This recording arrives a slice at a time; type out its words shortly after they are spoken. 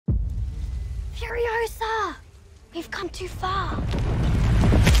Furiosa! We've come too far.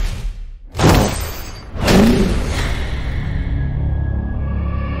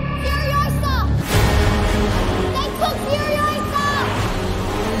 Furiosa! They took Furiosa!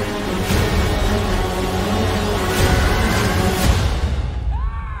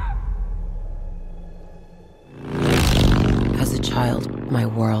 As a child, my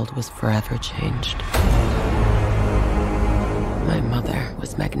world was forever changed. My mother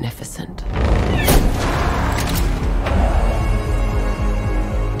was magnificent.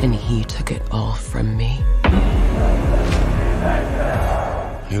 And he took it all from me.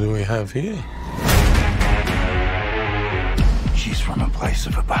 Who do we have here? She's from a place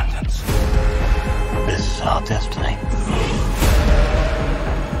of abundance. This is our destiny.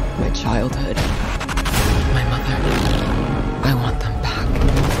 My childhood, my mother, I want them back.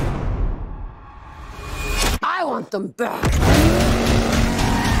 I want them back.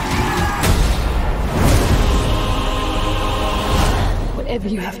 Whatever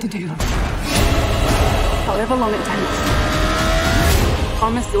you have to do, however long it takes,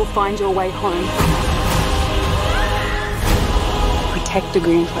 promise you'll find your way home. Protect the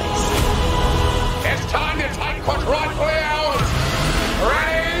green place. It's time to take what's rightfully ours!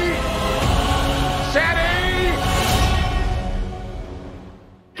 Ready? Steady?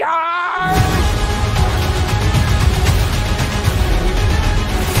 Go!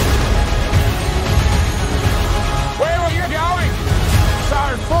 Where are you going? So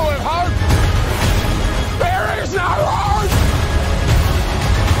full of hope? There is no hope!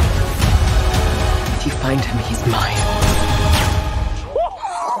 If you find him, he's mine.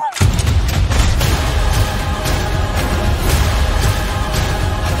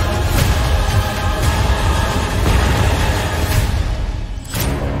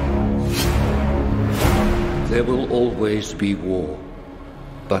 There will always be war,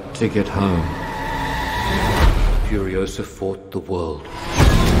 but to get home, Furiosa fought the world.